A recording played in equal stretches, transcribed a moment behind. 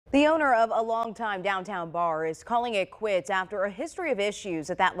The owner of a longtime downtown bar is calling it quits after a history of issues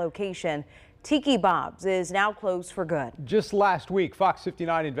at that location. Tiki Bob's is now closed for good. Just last week, Fox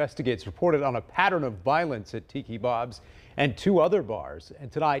 59 Investigates reported on a pattern of violence at Tiki Bob's and two other bars. And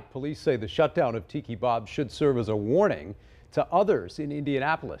tonight, police say the shutdown of Tiki Bob's should serve as a warning to others in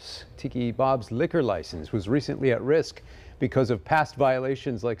Indianapolis. Tiki Bob's liquor license was recently at risk because of past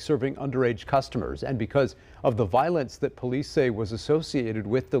violations like serving underage customers and because of the violence that police say was associated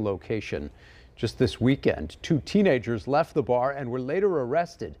with the location. Just this weekend, two teenagers left the bar and were later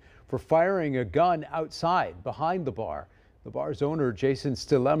arrested for firing a gun outside behind the bar. The bar's owner, Jason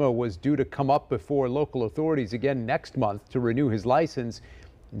Stilema, was due to come up before local authorities again next month to renew his license.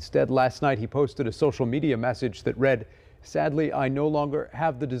 Instead, last night he posted a social media message that read, "Sadly, I no longer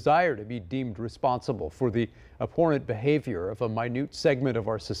have the desire to be deemed responsible for the abhorrent behavior of a minute segment of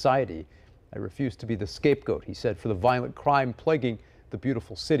our society. I refuse to be the scapegoat," he said, "for the violent crime plaguing the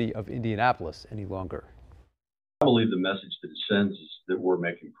beautiful city of Indianapolis any longer." I believe the message that it sends is that we're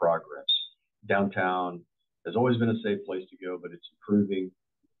making progress. Downtown has always been a safe place to go, but it's improving,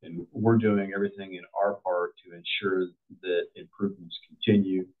 and we're doing everything in our part to ensure that improvements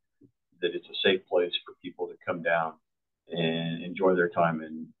continue, that it's a safe place for people to come down and enjoy their time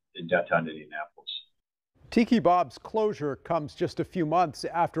in downtown Indianapolis. Tiki Bob's closure comes just a few months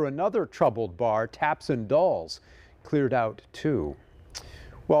after another troubled bar, Taps and Dolls, cleared out too.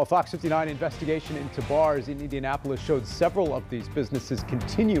 Well, a Fox 59 investigation into bars in Indianapolis showed several of these businesses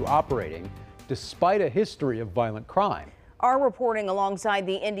continue operating despite a history of violent crime. Our reporting alongside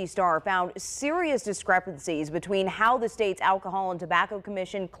the Indy Star found serious discrepancies between how the state's Alcohol and Tobacco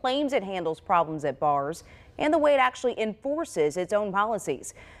Commission claims it handles problems at bars and the way it actually enforces its own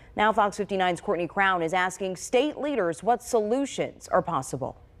policies. Now Fox 59's Courtney Crown is asking state leaders what solutions are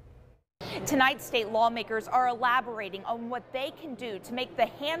possible. Tonight, state lawmakers are elaborating on what they can do to make the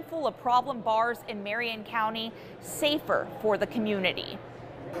handful of problem bars in Marion County safer for the community.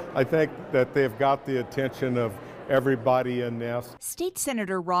 I think that they've got the attention of everybody in this. State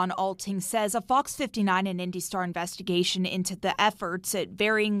Senator Ron Alting says a Fox 59 and Indy Star investigation into the efforts at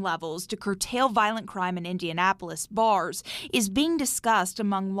varying levels to curtail violent crime in Indianapolis bars is being discussed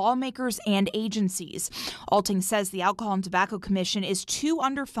among lawmakers and agencies. Alting says the Alcohol and Tobacco Commission is too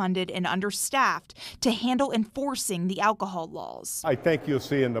underfunded and understaffed to handle enforcing the alcohol laws. I think you'll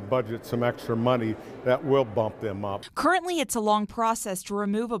see in the budget some extra money that will bump them up. Currently, it's a long process to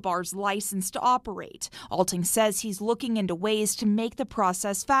remove a bar's license to operate. Alting says he's looking into ways to make the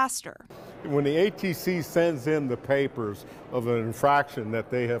process faster. When the ATC sends in the papers of an infraction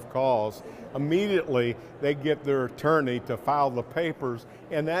that they have caused, immediately they get their attorney to file the papers,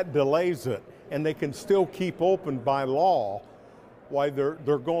 and that delays it. And they can still keep open by law while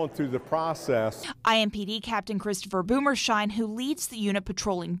they're going through the process. IMPD Captain Christopher Boomershine, who leads the unit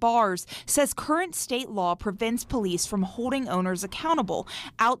patrolling bars, says current state law prevents police from holding owners accountable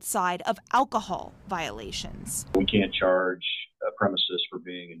outside of alcohol violations. We can't charge a premises for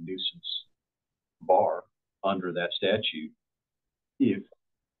being a nuisance bar under that statute if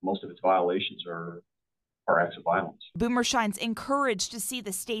most of its violations are acts of violence. Boomershine's encouraged to see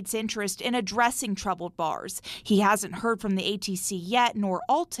the state's interest in addressing troubled bars. He hasn't heard from the ATC yet, nor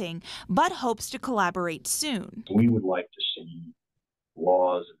Alting, but hopes to collaborate soon. We would like to see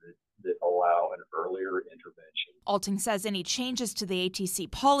laws that allow an earlier intervention. Alting says any changes to the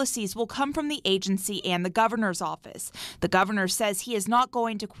ATC policies will come from the agency and the governor's office. The governor says he is not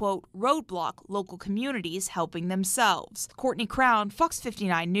going to, quote, roadblock local communities helping themselves. Courtney Crown, Fox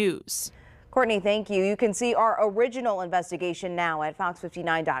 59 News. Courtney, thank you. You can see our original investigation now at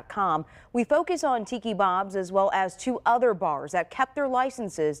fox59.com. We focus on Tiki Bob's as well as two other bars that kept their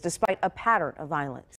licenses despite a pattern of violence.